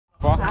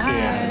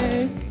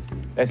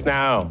Let's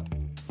now.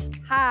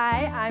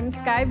 Hi, I'm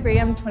Sky Bree.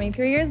 I'm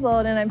 23 years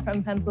old and I'm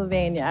from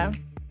Pennsylvania.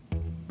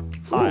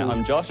 Hi,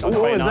 I'm Josh. I'm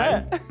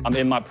 29. I'm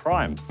in my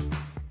prime.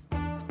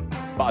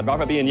 But I'd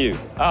rather be in you.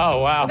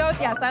 Oh, wow. I'll go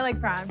with yes, I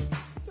like prime.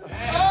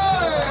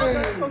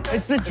 Hey!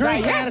 It's the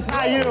drink, man. It's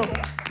not you.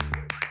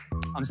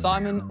 I'm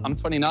Simon. I'm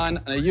 29.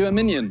 And are you a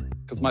minion?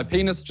 Because my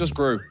penis just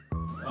grew.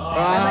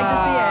 I'd like to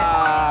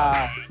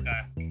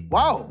see it.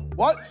 Wow,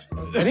 what?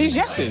 Are these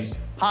yeses?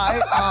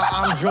 Hi,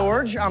 I'm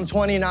George. I'm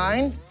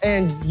 29.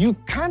 And you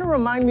kind of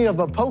remind me of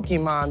a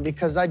Pokemon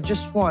because I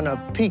just want a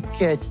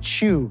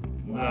Pikachu.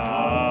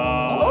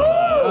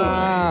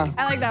 I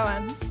like that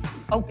one.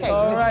 Okay,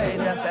 so right.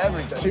 That's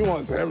everything. She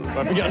wants everything.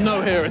 If we get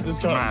no here, it's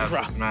just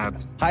Mad.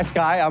 Hi,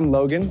 Sky. I'm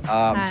Logan.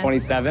 I'm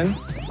 27.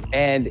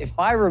 And if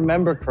I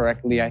remember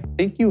correctly, I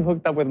think you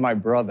hooked up with my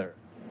brother.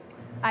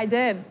 I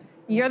did.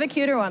 You're the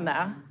cuter one,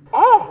 though.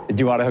 Oh! Did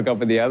you want to hook up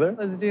with the other?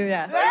 Let's do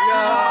that.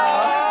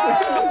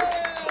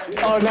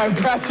 Oh, no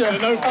pressure.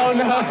 Oh,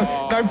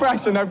 no. No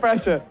pressure, no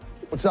pressure.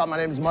 What's up? My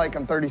name is Mike.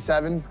 I'm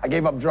 37. I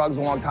gave up drugs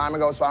a long time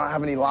ago, so I don't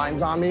have any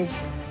lines on me.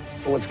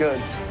 But what's good?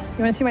 You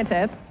want to see my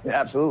tits? Yeah,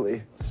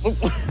 absolutely.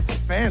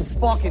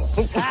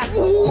 Fan-fucking-tastic.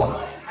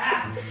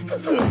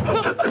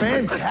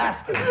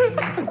 Fantastic.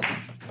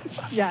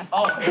 Yes.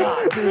 Oh,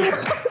 God, dude.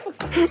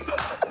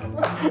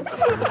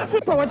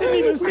 Bro, I didn't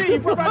even see.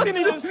 Bro, I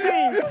didn't even see.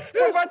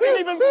 Bro, I didn't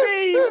even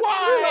see.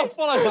 Why?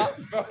 Follow that.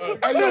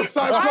 Hey, yo,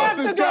 side I have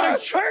to go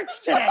to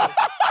church today.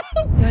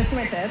 You want to see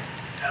my tits?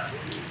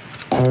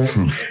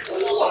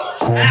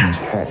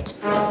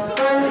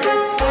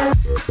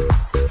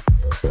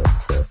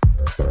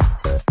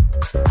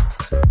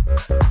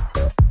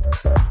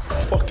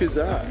 Fuck is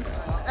that?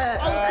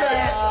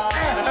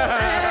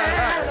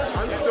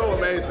 I'm still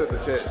amazed at the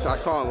tits. I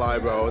can't lie,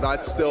 bro.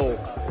 That's still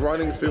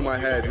running through my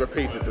head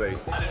repeatedly.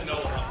 Oh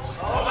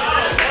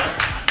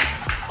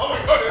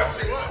my god, it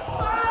actually was.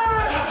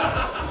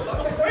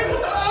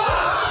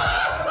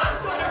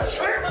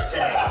 Church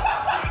today.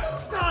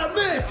 Oh,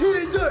 man, you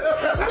didn't do it.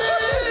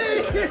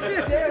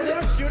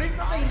 They're shooting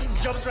something, he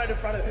jumps right in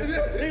front of it.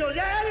 He goes,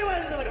 yeah,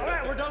 anyway. They're like, all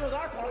right, we're done with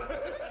our part.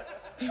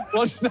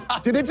 What's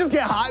that? Did it just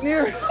get hot in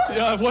here?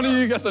 Yeah, if one of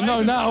you gets a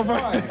no now, bro.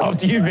 Up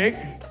to you, Vic.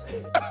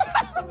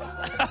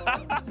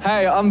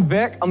 Hey, I'm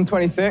Vic. I'm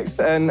 26.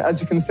 And as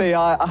you can see,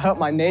 I hurt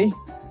my knee.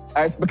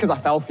 It's because I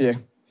fell for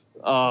you.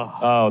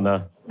 Oh,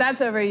 no.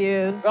 That's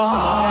overused.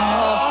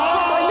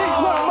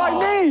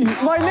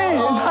 My knee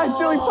is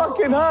actually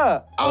fucking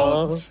hurt.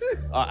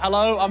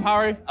 Hello, I'm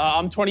Harry.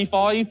 I'm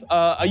 25.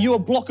 Are you a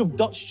block of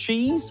Dutch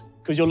cheese?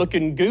 Because you're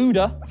looking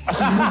Gouda.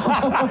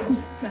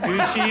 Too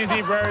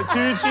cheesy, bro.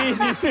 Too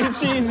cheesy, too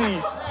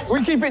cheesy.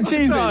 We keep it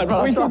cheesy.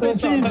 We keep it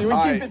cheesy.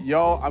 Hi,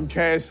 yo, I'm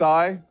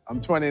KSI.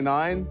 I'm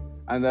 29.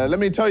 And let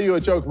me tell you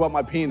a joke about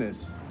my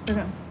penis.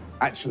 Okay.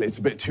 Actually, it's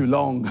a bit too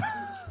long.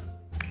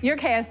 You're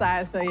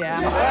KSI, so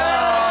yeah.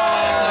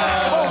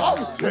 Oh,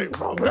 I'm sick,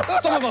 bro.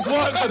 Some of us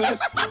work for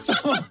this.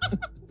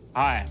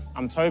 Hi,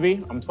 I'm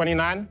Toby. I'm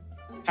 29.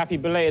 Happy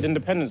belated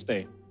Independence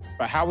Day.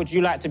 But how would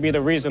you like to be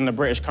the reason the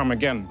British come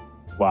again?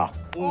 Wow.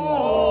 That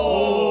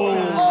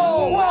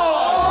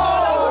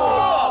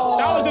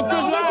was a good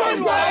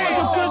line. That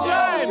was a good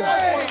line.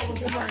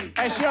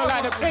 Hey, she don't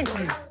like it. Thank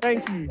you.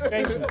 Thank you.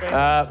 Thank you.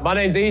 My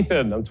name's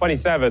Ethan. I'm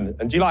 27.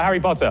 And do you like Harry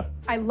Potter?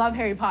 I love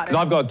Harry Potter.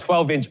 Because I've got a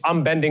 12-inch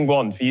unbending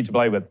wand for you to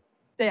play with.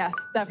 Yes,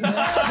 definitely.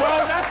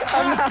 Well, that's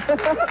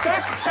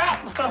cap.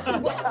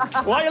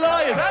 Why are you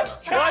lying? Why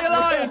are you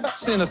lying?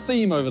 Seeing a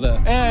theme over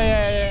there.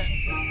 Yeah.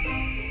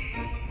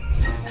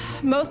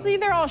 Mostly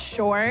they're all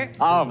short.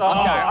 Oh,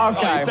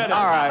 okay.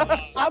 All right.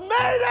 I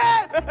made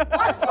it!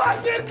 I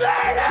fucking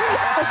made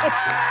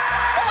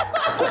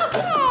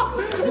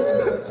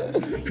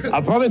it! I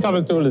promise I'm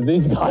as tall as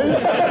these guys.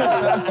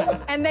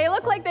 And they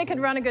look like they could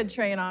run a good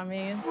train on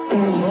me.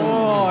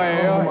 Oh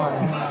my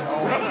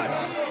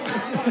God.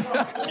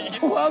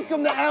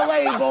 Welcome to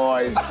LA,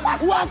 boys.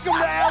 Welcome to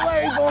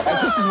LA, boys.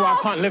 This is why I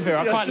can't live here.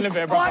 I can't live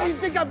here, bro. Why do you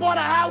think I bought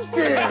a house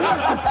here?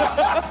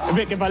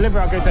 Vic, if I live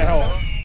here, I'll go to hell.